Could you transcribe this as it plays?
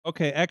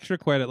Okay, extra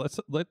credit.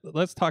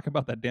 Let's talk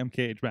about that damn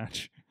cage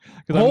match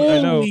because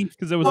I know Holy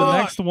because it was the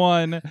fuck. next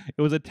one.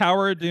 It was a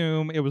Tower of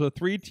Doom. It was a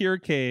 3-tier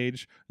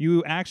cage.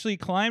 You actually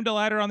climbed a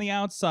ladder on the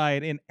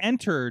outside and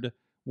entered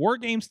war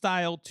game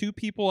style, 2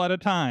 people at a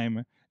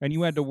time, and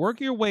you had to work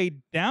your way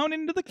down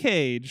into the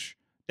cage.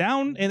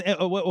 Down and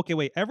okay,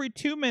 wait. Every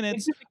 2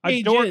 minutes, Into the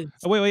a door. cages.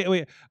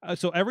 Wait.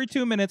 So every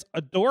 2 minutes,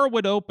 a door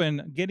would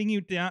open, getting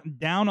you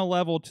down a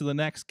level to the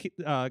next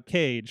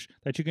cage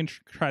that you can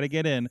try to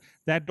get in.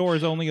 That door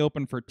is only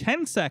open for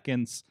 10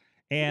 seconds,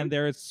 and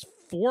there's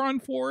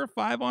 4-on-4,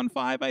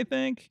 5-on-5, I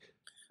think.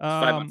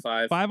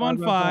 5-on-5.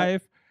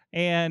 5-on-5,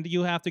 and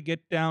you have to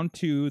get down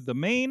to the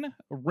main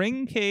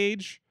ring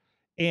cage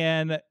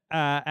and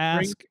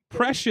ask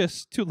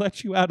Precious to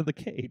let you out of the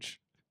cage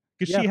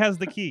because she has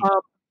the key.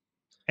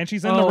 And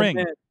she's in the ring.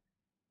 Man.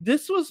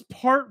 This was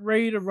part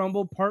Ready to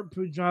Rumble, part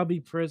Punjabi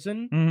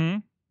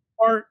Prison,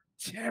 part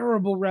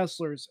terrible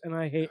wrestlers, and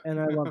I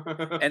love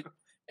it.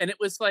 And it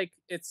was like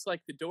it's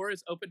like the door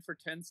is open for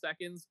 10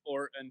 seconds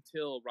or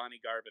until Ronnie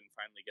Garvin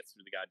finally gets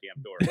through the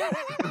goddamn door.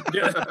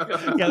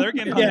 Yeah, they're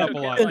getting hung up a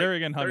lot. Like they're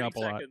getting hung up a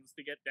lot. 30 seconds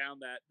to get down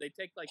that. They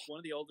take like one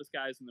of the oldest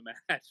guys in the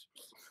match.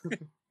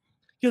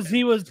 Because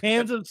he was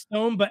hands of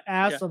stone but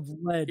ass of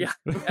lead. Yeah.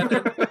 And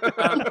then,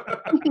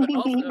 but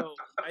also,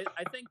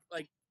 I think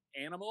like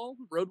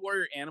Road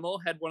Warrior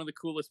Animal had one of the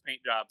coolest paint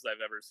jobs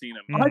I've ever seen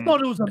him. I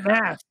thought it was a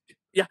mask.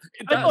 Yeah,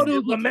 I thought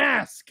it was a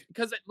mask.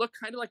 Because it looked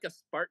kind of like a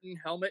Spartan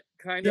helmet,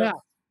 kind of.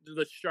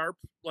 The sharp,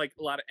 like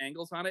a lot of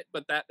angles on it,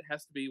 but that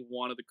has to be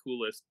one of the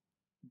coolest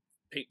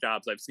paint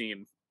jobs I've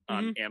seen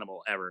on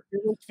Animal ever.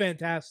 It looks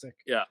fantastic.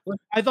 Yeah.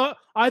 I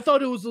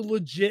thought it was a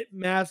legit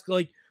mask,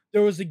 like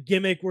there was a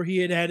gimmick where he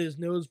had his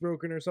nose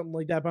broken or something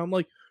like that, but I'm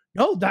like,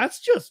 no, that's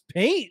just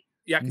paint.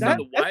 Yeah, because on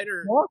the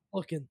wider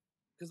looking.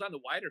 Because on the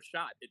wider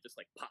shot, it just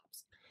like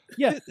pops.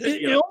 Yeah,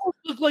 it almost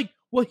looked like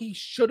what he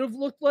should have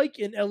looked like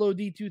in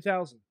LOD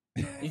 2000.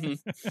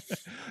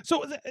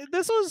 So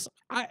this was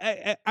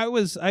I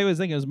was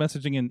thinking I was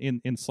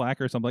messaging in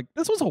Slack or something, like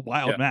this was a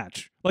wild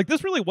match. Like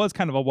this really was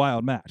kind of a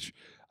wild match.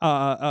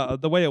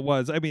 The way it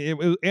was. I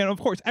mean, and of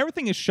course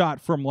everything is shot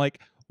from like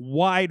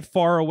wide,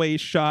 far away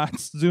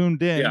shots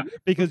zoomed in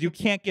because you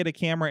can't get a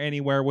camera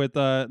anywhere with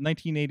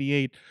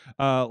 1988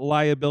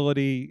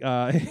 liability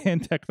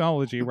and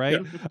technology, right?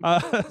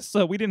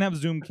 So we didn't have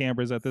zoom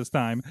cameras at this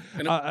time.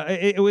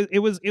 It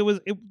was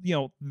you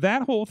know,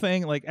 that whole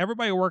thing, like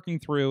everybody working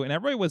through and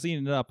everybody was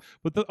eating it up.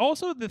 But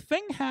also the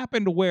thing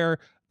happened where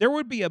there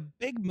would be a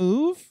big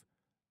move,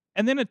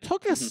 and then it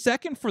took a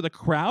second for the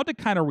crowd to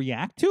kind of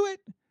react to it.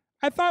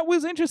 I thought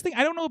was interesting.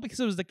 I don't know,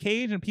 because it was the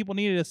cage and people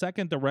needed a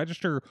second to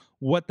register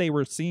what they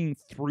were seeing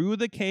through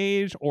the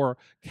cage or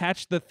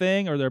catch the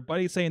thing, or their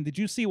buddy saying, did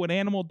you see what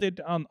Animal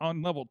did on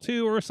level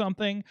 2 or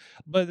something?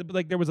 But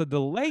like there was a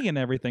delay in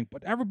everything,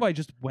 but everybody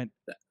just went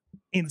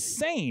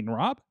insane,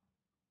 Rob.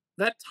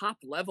 That top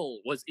level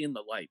was in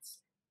the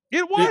lights.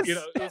 It was. You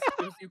know,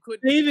 you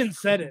couldn't. They even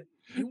said it.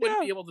 You wouldn't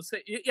be able to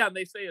say. Yeah, and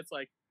they say it's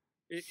like,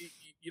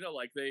 you know,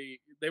 like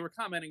they were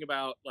commenting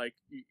about like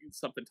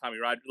something Tommy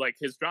Rogers, like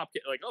his drop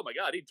kick, like, oh my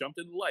god, he jumped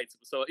in the lights.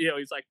 So you know,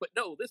 he's like, but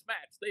no, this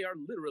match they are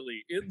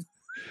literally in.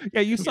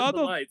 Yeah, you saw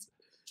the lights.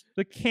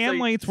 The can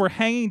lights were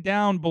hanging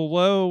down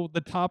below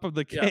the top of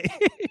the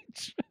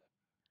cage.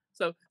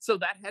 So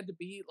that had to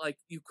be like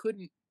you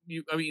couldn't.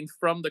 I mean,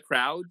 from the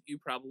crowd, you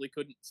probably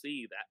couldn't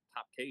see that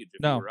top cage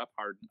if you were up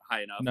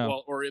high enough,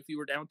 well, or if you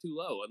were down too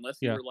low, unless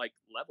you were like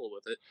level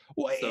with it.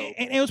 Well,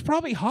 and it was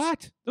probably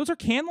hot. Those are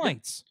can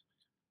lights.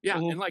 Yeah,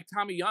 and like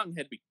Tommy Young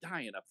had to be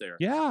dying up there.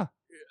 Yeah.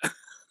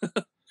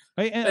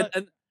 And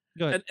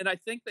I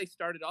think they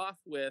started off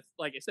with,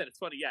 like I said, it's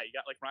funny. Yeah, you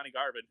got like Ronnie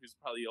Garvin, who's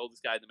probably the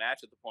oldest guy in the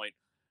match at that point.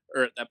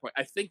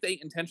 I think they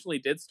intentionally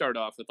did start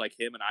off with like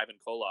him and Ivan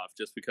Koloff,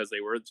 just because they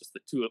were just the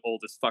two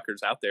oldest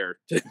fuckers out there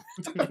to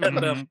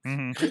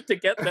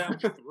get them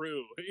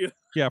through. You know?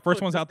 Yeah,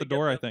 first one's out the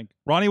door. I think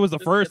Ronnie was the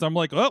first. I'm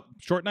like, oh,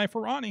 short night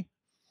for Ronnie.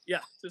 Yeah,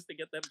 just to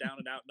get them down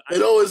and out.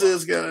 It always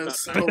is,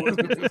 guys.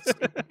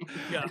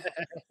 Yeah.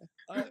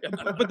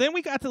 But then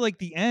we got to like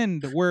the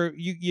end where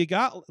you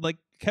got like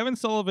Kevin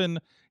Sullivan.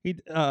 He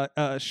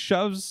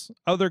shoves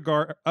other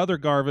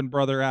Garvin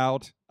brother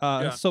out.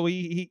 So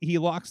he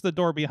locks the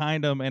door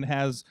behind him and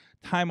has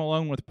time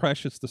alone with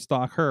Precious to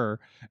stalk her.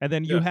 And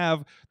then you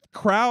have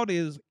crowd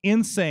is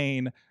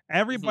insane.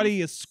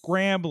 Everybody is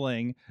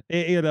scrambling,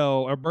 you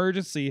know,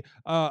 emergency.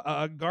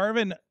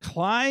 Garvin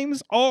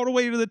climbs all the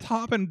way to the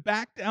top and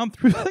back down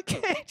through the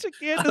cage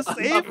again to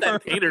save her.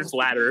 That painter's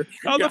ladder.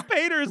 On the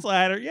painter's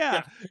ladder,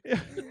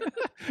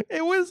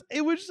 It was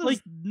just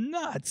like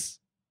nuts.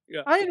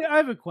 Yeah. I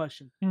have a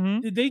question. Mm-hmm.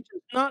 Did they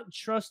just not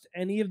trust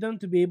any of them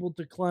to be able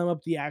to climb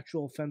up the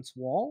actual fence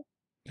wall?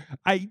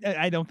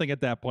 I don't think at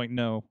that point,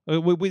 no.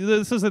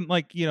 This isn't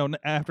like, you know,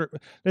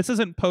 this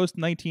isn't post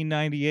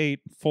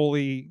 1998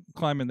 fully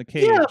climbing the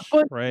cage,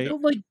 right?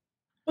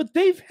 But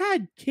they've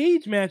had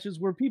cage matches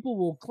where people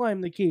will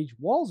climb the cage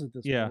walls at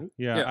this point.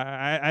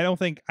 Yeah. I don't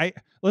think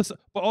listen.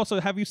 But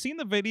also, have you seen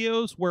the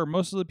videos where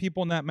most of the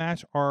people in that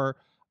match are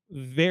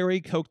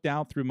very coked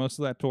out through most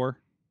of that tour?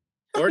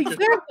 Or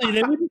Exactly.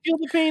 They wouldn't feel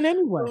the pain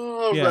anyway.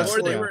 Oh, Yeah.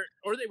 wrestling.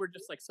 or they were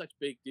just like such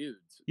big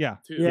dudes. Yeah.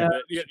 Too. Yeah.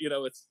 But, you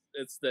know, it's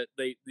that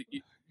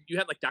you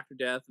had like Dr.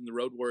 Death and the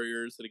Road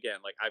Warriors, and again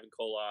like Ivan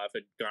Koloff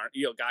and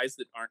you know, guys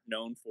that aren't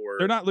known for.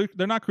 They're not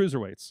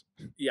cruiserweights.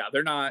 Yeah,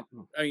 they're not.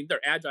 I mean, they're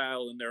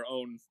agile in their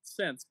own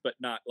sense, but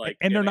not like.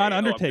 And they're not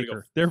I'm gonna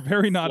Undertaker. go They're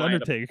very not flying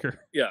up- Undertaker.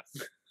 Yeah.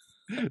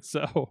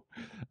 So,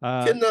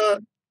 Can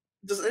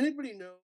does anybody know